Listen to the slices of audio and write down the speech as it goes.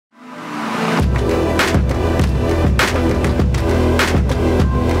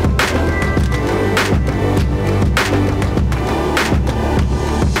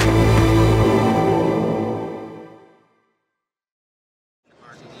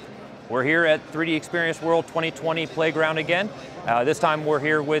We're here at 3D Experience World 2020 Playground again. This time we're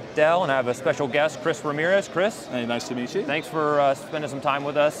here with Dell, and I have a special guest, Chris Ramirez. Chris. Hey, nice to meet you. Thanks for spending some time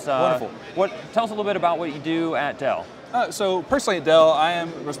with us. Wonderful. Tell us a little bit about what you do at Dell. So personally at Dell, I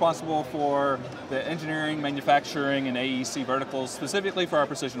am responsible for the engineering, manufacturing, and AEC verticals, specifically for our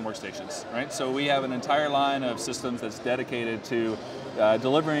precision workstations, right? So we have an entire line of systems that's dedicated to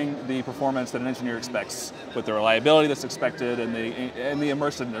delivering the performance that an engineer expects, with the reliability that's expected and the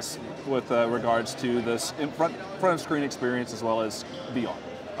immersiveness with regards to this front of screen experience as well as beyond.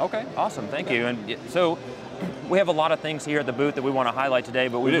 Okay, awesome, thank you. And so we have a lot of things here at the booth that we want to highlight today,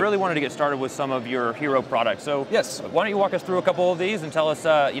 but we really wanted to get started with some of your hero products. So yes, why don't you walk us through a couple of these and tell us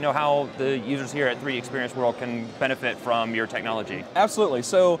how the users here at 3D Experience World can benefit from your technology? Absolutely.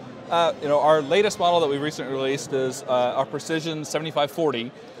 So our latest model that we recently released is our Precision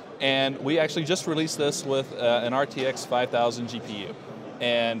 7540, and we actually just released this with an RTX 5000 GPU.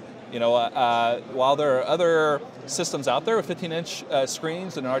 And while there are other systems out there with 15-inch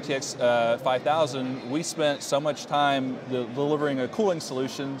screens and an RTX 5000, we spent so much time delivering a cooling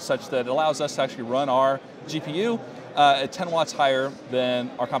solution such that it allows us to actually run our GPU at 10 watts higher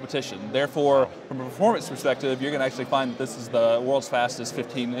than our competition. Therefore, from a performance perspective, you're going to actually find that this is the world's fastest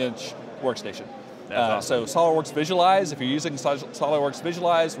 15-inch workstation. Awesome. So Solidworks Visualize, if you're using Solidworks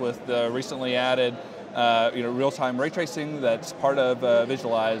Visualize with the recently added real-time ray tracing that's part of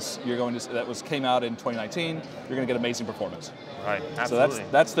Visualize, came out in 2019. You're going to get amazing performance. Right, absolutely. So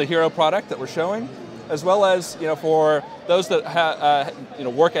that's the hero product that we're showing, as well as for those that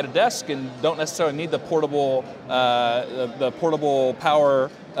work at a desk and don't necessarily need the portable power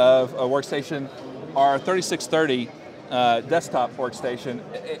of a workstation. Our 3630 desktop workstation,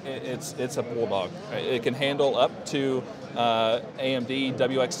 it's a bulldog. Right? It can handle up to AMD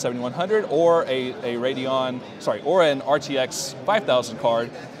WX 7100 or an RTX 5000 card,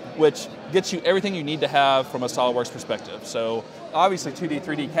 which gets you everything you need to have from a SolidWorks perspective. So obviously 2D,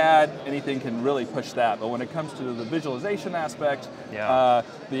 3D CAD, anything can really push that, but when it comes to the visualization aspect,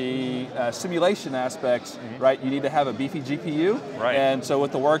 the simulation aspect, right, you need to have a beefy GPU. Right. And so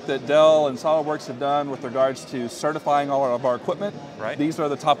with the work that Dell and SolidWorks have done with regards to certifying all of our equipment, these are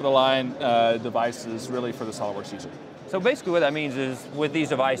the top of the line devices really for the SolidWorks user. So basically what that means is with these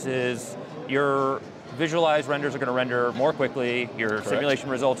devices, your Visualize renders are going to render more quickly, your simulation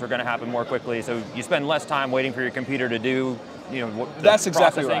results are going to happen more quickly, so you spend less time waiting for your computer to do that's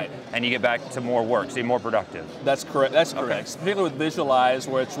exactly right. And you get back to more work, so you're more productive. That's correct. That's correct. Particularly with Visualize,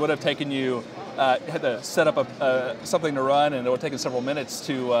 which would have taken you had to set up something to run, and it would have taken several minutes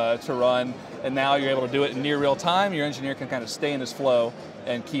to run, and now you're able to do it in near real time. Your engineer can kind of stay in his flow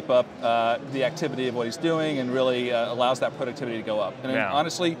and keep up the activity of what he's doing, and really allows that productivity to go up. And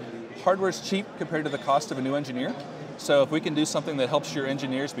honestly, hardware's cheap compared to the cost of a new engineer. So if we can do something that helps your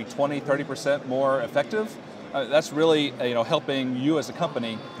engineers be 20–30% more effective, that's really helping you as a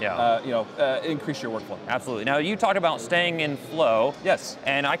company increase your workflow. Absolutely. Now you talked about staying in flow. Yes.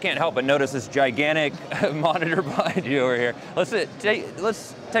 And I can't help but notice this gigantic monitor behind you over here. Let's take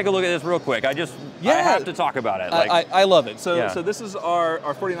a look at this real quick. I have to talk about it. I love it. So this is our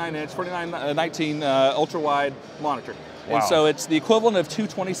 4919 Ultrawide Monitor. Wow. And so it's the equivalent of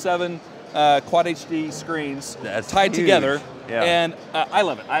 227 Quad HD screens tied together. Yeah. And I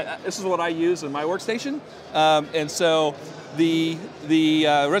love it. This is what I use in my workstation. And so the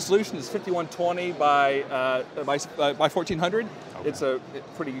resolution is 5120 by 1400. Okay. It's a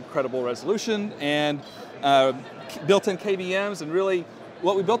pretty incredible resolution, and built-in KVMs, and really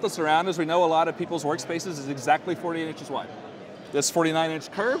what we built this around is we know a lot of people's workspaces is exactly 48 inches wide. This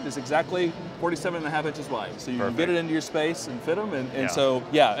 49-inch curve is exactly 47.5 inches wide. So you can get it into your space and fit them, and so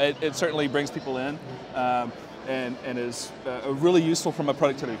it certainly brings people in. And is really useful from a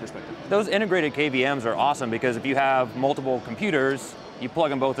productivity perspective. Those integrated KVMs are awesome because if you have multiple computers, you plug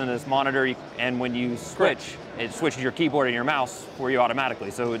them both into this monitor, and when you switch, it switches your keyboard and your mouse for you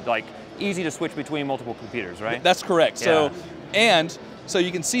automatically. So it's easy to switch between multiple computers, right? That's correct. So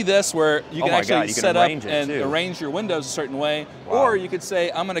you can see this where you can actually set up and arrange your windows a certain way, or you could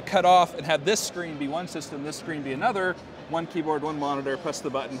say, I'm going to cut off and have this screen be one system, this screen be another, one keyboard, one monitor, press the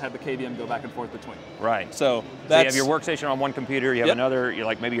button, have the KVM go back and forth between. Right. So you have your workstation on one computer, you have another,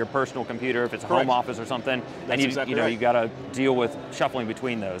 maybe your personal computer if it's a home office or something, and you got to deal with shuffling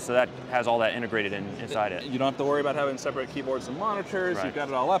between those. So that has all that integrated inside it. You don't have to worry about having separate keyboards and monitors. You've got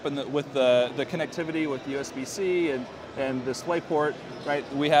it all up, and with the connectivity with USB-C and DisplayPort, right?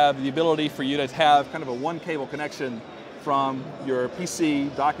 We have the ability for you to have kind of a one cable connection from your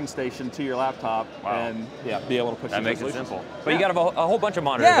PC docking station to your laptop, and be able to push. That makes it simple. But you got a whole bunch of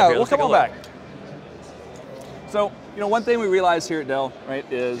monitors. Yeah, up here. Well, come on back. So one thing we realize here at Dell, right,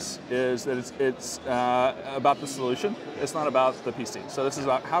 is that it's about the solution. It's not about the PC. So this is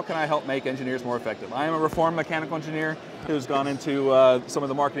about how can I help make engineers more effective. I am a reformed mechanical engineer who's gone into some of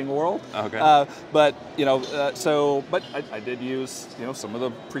the marketing world. Okay. But I did use some of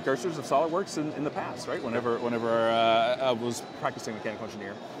the precursors of SolidWorks in the past, right? Whenever I was practicing mechanical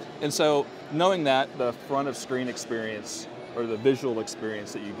engineer, and so knowing that the front of screen experience or the visual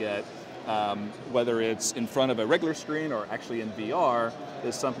experience that you get, whether it's in front of a regular screen or actually in VR,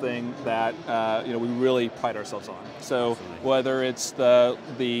 is something that we really pride ourselves on. So absolutely. Whether it's the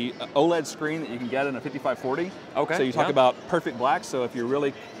OLED screen that you can get in a 5540, okay, so you talk about perfect black. So if you're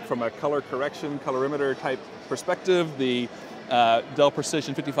really from a color correction, colorimeter type perspective, the Dell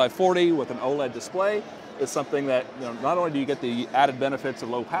Precision 5540 with an OLED display is something that not only do you get the added benefits of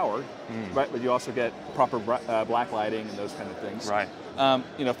low power, right, but you also get proper black lighting and those kind of things. Right.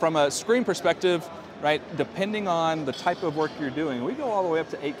 From a screen perspective, right, depending on the type of work you're doing, we go all the way up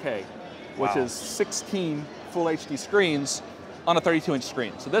to 8K, which is 16 full HD screens on a 32-inch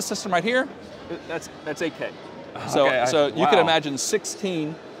screen. So this system right here, that's 8K. So you can imagine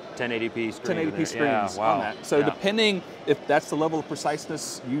 16 1080p screens yeah, wow. on that. So depending if that's the level of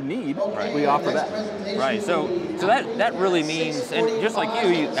preciseness you need, we offer that. Right, so that really means, and just like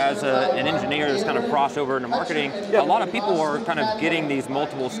you as an engineer who's kind of crossed over into marketing, a lot of people are kind of getting these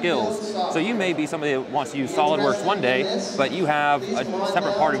multiple skills. So you may be somebody that wants to use SolidWorks one day, but you have a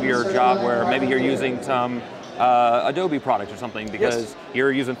separate part of your job where maybe you're using some Adobe product or something because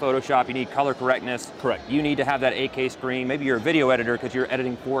you're using Photoshop, you need color correctness. Correct. You need to have that 8K screen. Maybe you're a video editor because you're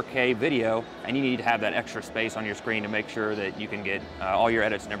editing 4K video and you need to have that extra space on your screen to make sure that you can get all your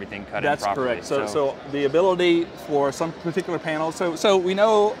edits and everything cut in properly. That's correct. So the ability for some particular panels, so we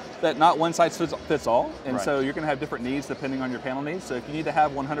know that not one size fits all, and so you're going to have different needs depending on your panel needs. So if you need to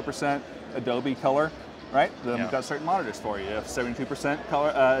have 100% Adobe color, right? Then we've got certain monitors for you. If 72%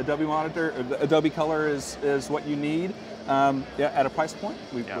 color Adobe color is what you need, at a price point,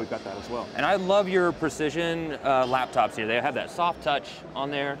 we've got that as well. And I love your Precision laptops here. They have that soft touch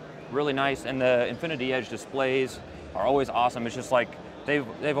on there, really nice, and the Infinity Edge displays are always awesome. It's just like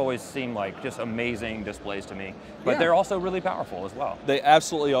they've always seemed like just amazing displays to me, but they're also really powerful as well. They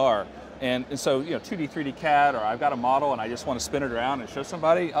absolutely are. And so, 2D, 3D CAD, or I've got a model and I just want to spin it around and show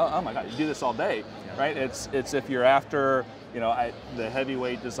somebody, oh my God, you do this all day, right? It's if you're after, the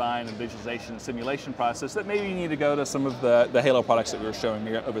heavyweight design and visualization and simulation process, that maybe you need to go to some of the Halo products that we were showing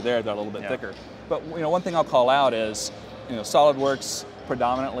over there that are a little bit thicker. But, one thing I'll call out is, SolidWorks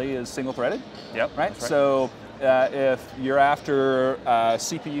predominantly is single-threaded, right? So, if you're after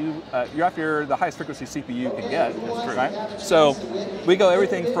CPU, you're after the highest frequency CPU you can get, right? So we go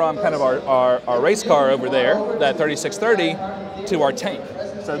everything from kind of our race car over there, that 3630, to our tank.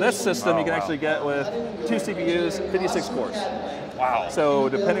 So this system you can actually get with 2 CPUs, 56 cores. Wow. So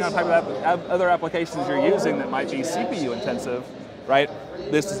depending on the type of other applications you're using that might be CPU intensive, right?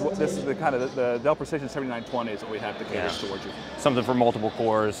 This is the kind of the Dell Precision 7920 is what we have to cater towards you. Something for multiple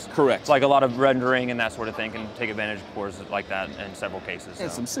cores. Correct. It's like a lot of rendering and that sort of thing can take advantage of cores like that in several cases.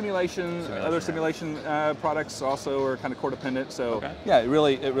 And some simulation, other simulation products also are kind of core dependent. So it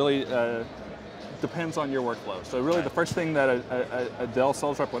really depends on your workflow. So really the first thing that a Dell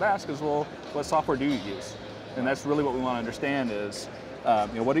sales rep would ask is, well, what software do you use? And that's really what we want to understand is,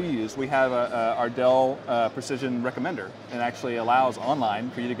 what do you use? We have our Dell Precision Recommender, and actually allows online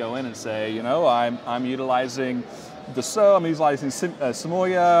for you to go in and say, I'm utilizing Dassault, I'm utilizing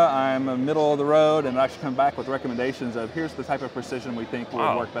Samoya, I'm in the middle of the road, and actually come back with recommendations of here's the type of precision we think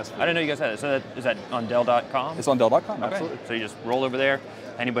would work best for you. I didn't know you guys had it. So is that on Dell.com? It's on Dell.com, absolutely. So you just roll over there.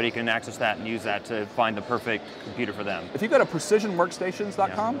 Anybody can access that and use that to find the perfect computer for them. If you go to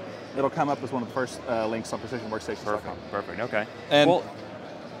precisionworkstations.com, it'll come up as one of the first links on precisionworkstations.com. Perfect, okay. And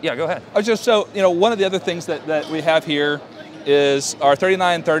go ahead. So, one of the other things that we have here is our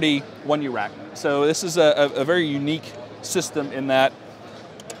 3930 1U rack. So this is a very unique system in that,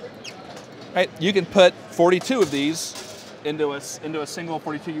 right, you can put 42 of these into a single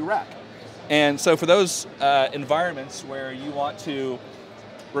 42U rack. And so for those environments where you want to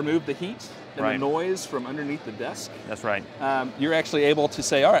remove the heat and the noise from underneath the desk. That's right. You're actually able to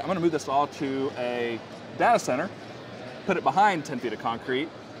say, all right, I'm going to move this all to a data center, put it behind 10 feet of concrete.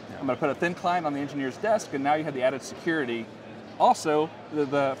 I'm going to put a thin client on the engineer's desk, and now you have the added security also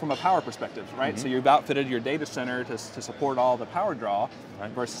from a power perspective, right? So you've outfitted your data center to support all the power draw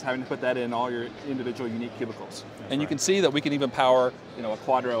versus having to put that in all your individual unique cubicles. And you can see that we can even power, a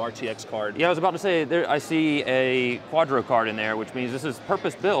Quadro RTX card. Yeah, I was about to say, there, I see a Quadro card in there, which means this is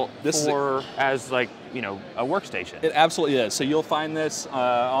purpose-built as like, a workstation. It absolutely is. So you'll find this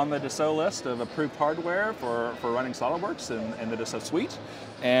on the Dassault list of approved hardware for running SolidWorks and the Dassault suite.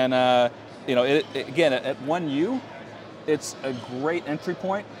 And again, at 1U, it's a great entry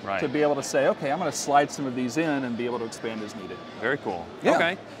point to be able to say, okay, I'm going to slide some of these in and be able to expand as needed. Very cool. Yeah.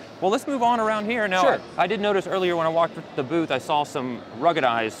 Okay. Well, let's move on around here. Now, sure. I did notice earlier when I walked the booth, I saw some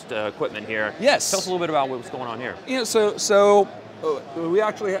ruggedized equipment here. Yes. Tell us a little bit about what's going on here. So we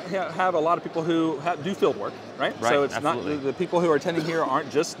actually have a lot of people who do field work, right? So it's absolutely. not the people who are attending here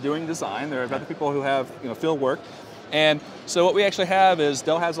aren't just doing design. There are other people who have field work, and so what we actually have is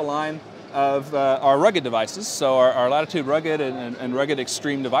Dell has a line of our rugged devices, so our Latitude Rugged and Rugged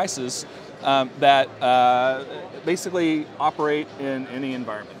Extreme devices that basically operate in any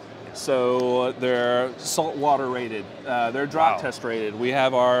environment. So they're saltwater rated, they're drop test rated. We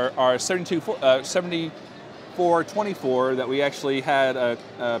have our 7424 that we actually had a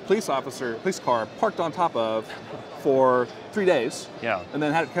police car parked on top of for 3 days, and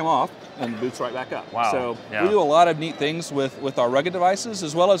then had it come off and boots right back up. Wow. So we do a lot of neat things with our rugged devices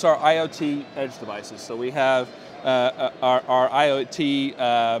as well as our IoT edge devices. So we have our IoT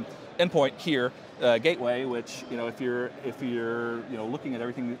endpoint here, gateway, which if you're looking at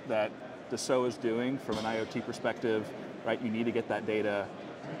everything that Dassault is doing from an IoT perspective, right? You need to get that data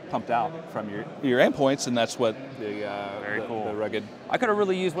pumped out from your endpoints, and that's what the rugged. I could have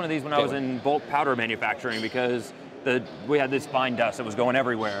really used one of these when I was in bulk powder manufacturing because we had this fine dust that was going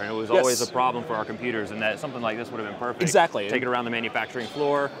everywhere, and it was always a problem for our computers, and that something like this would have been perfect. Exactly. Take it around the manufacturing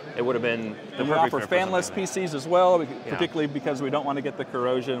floor, it would have been the perfect. We offer fanless PCs as well, particularly because we don't want to get the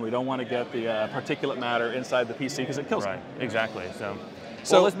corrosion, we don't want to get the particulate matter inside the PC because it kills it. Exactly.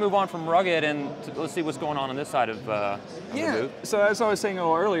 So let's move on from rugged and let's see what's going on this side of the booth. So as I was saying a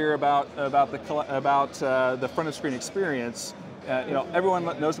little earlier about the front of screen experience, everyone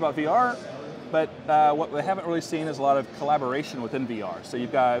knows about VR, but what we haven't really seen is a lot of collaboration within VR. So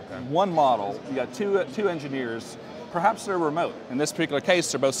you've got one model, you've got two engineers, perhaps they're remote. In this particular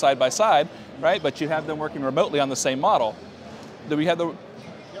case, they're both side by side, right? But you have them working remotely on the same model. Do we have the?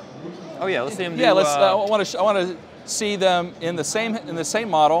 Oh yeah, let's see them. Yeah, I want to see them in the same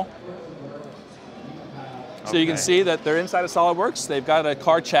model. So you can see that they're inside of SolidWorks. They've got a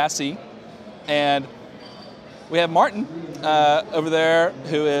car chassis, and we have Martin over there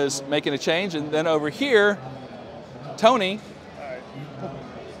who is making a change, and then over here, Tony.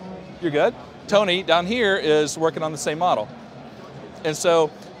 You're good. Tony down here is working on the same model, and so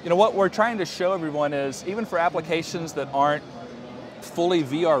what we're trying to show everyone is even for applications that aren't fully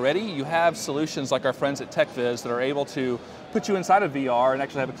VR ready, you have solutions like our friends at TechViz that are able to put you inside of VR and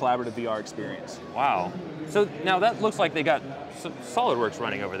actually have a collaborative VR experience. Wow. So now that looks like they got SolidWorks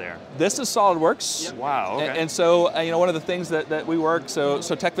running over there. This is SolidWorks. Wow, okay. And so, one of the things that we work, so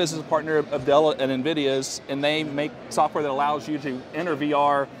TechViz is a partner of Dell and NVIDIA's, and they make software that allows you to enter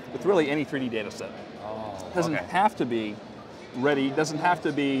VR with really any 3D data set. It doesn't have to be ready, doesn't have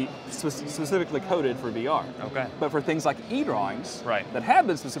to be specifically coded for VR. Okay. But for things like e-drawings that have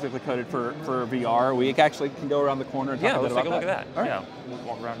been specifically coded for VR, we actually can go around the corner and talk a little bit about that. Let's take a look at that. All right. Yeah, we'll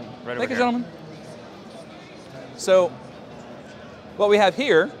walk around right over here. Thank you, gentlemen. So, what we have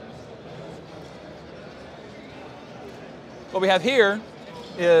here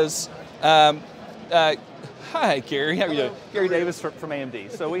is, hi Gary, how are you doing? Gary Davis from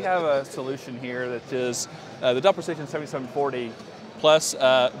AMD. So we have a solution here that is the Dell Precision 7740 plus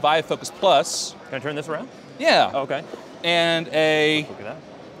Vive Focus Plus. Can I turn this around? Yeah. Okay. And a look at that.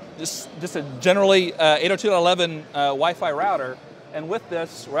 Just a generally 802.11 Wi-Fi router, and with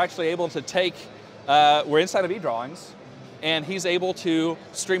this we're actually able to take, we're inside of eDrawings, and he's able to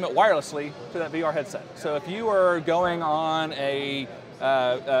stream it wirelessly to that VR headset. So if you are going on a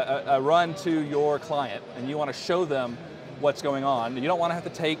run to your client and you want to show them what's going on, you don't want to have to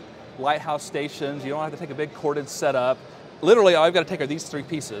take lighthouse stations, you don't have to take a big corded setup. Literally all you've got to take are these three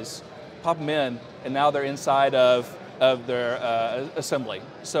pieces, pop them in, and now they're inside of their assembly.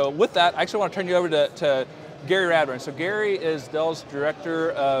 So with that, I actually want to turn you over to Gary Radburn. So Gary is Dell's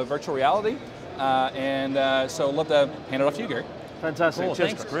Director of Virtual Reality, so I'd love to hand it off to you, Gary. Fantastic. Cool.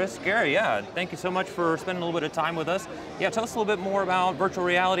 Thanks, Chris. Gary, thank you so much for spending a little bit of time with us. Yeah, tell us a little bit more about virtual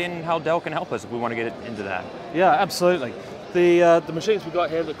reality and how Dell can help us if we want to get into that. Yeah, absolutely. The machines we've got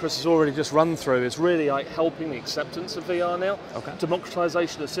here that Chris has already just run through is really like helping the acceptance of VR now. Okay.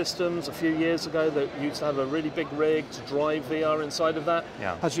 Democratization of systems a few years ago that used to have a really big rig to drive VR inside of that.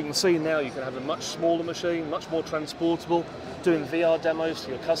 Yeah. As you can see now, you can have a much smaller machine, much more transportable, doing VR demos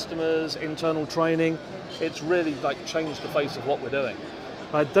to your customers, internal training. It's really like changed the face of what we're doing.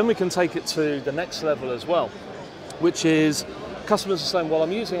 Then we can take it to the next level as well, which is customers are saying, well,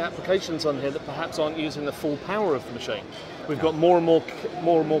 I'm using applications on here that perhaps aren't using the full power of the machine. We've got more and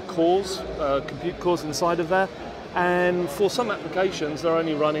more cores, compute cores inside of there, and for some applications they're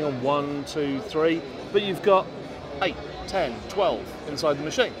only running on 1, 2, 3, but you've got 8, 10, 12 inside the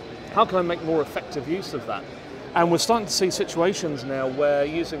machine. How can I make more effective use of that? And we're starting to see situations now where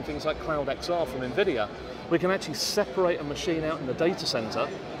using things like Cloud XR from NVIDIA, we can actually separate a machine out in the data center.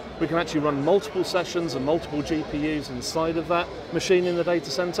 We can actually run multiple sessions and multiple GPUs inside of that machine in the data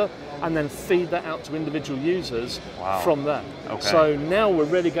center, and then feed that out to individual users from there. Okay. So now we're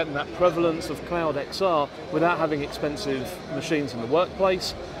really getting that prevalence of Cloud XR without having expensive machines in the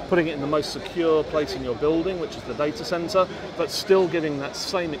workplace, putting it in the most secure place in your building, which is the data center, but still getting that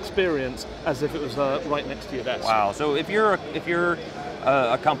same experience as if it was right next to your desk. Wow. So if you're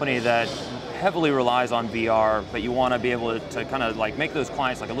a company that heavily relies on VR, but you want to be able to kind of like make those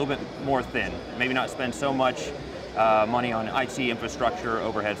clients like a little bit more thin, maybe not spend so much money on IT infrastructure,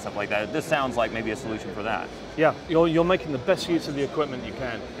 overhead, stuff like that. This sounds like maybe a solution for that. Yeah, you're making the best use of the equipment you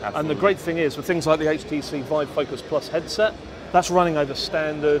can. Absolutely. And the great thing is, with things like the HTC Vive Focus Plus headset, that's running over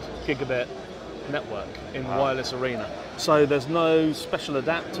standard gigabit network in the wireless arena. So there's no special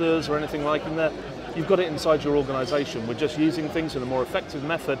adapters or anything like in there. You've got it inside your organization. We're just using things in a more effective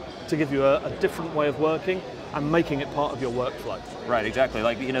method to give you a different way of working and making it part of your workflow. Right, exactly.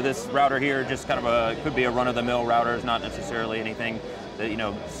 Like, you know, this router here just kind of could be a run-of-the-mill router. It's not necessarily anything that, you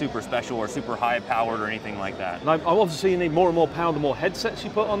know, super special or super high-powered or anything like that. Now, obviously you need more and more power the more headsets you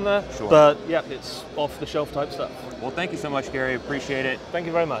put on there, Sure. But yeah, it's off-the-shelf type stuff. Well, thank you so much, Gary. Appreciate it. Thank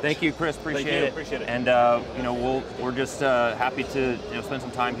you very much. Thank you, Chris. Appreciate Thank you. it. Appreciate it. And you know, we're just happy to spend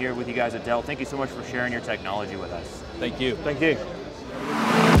some time here with you guys at Dell. Thank you so much for sharing your technology with us. Thank you. Thank you.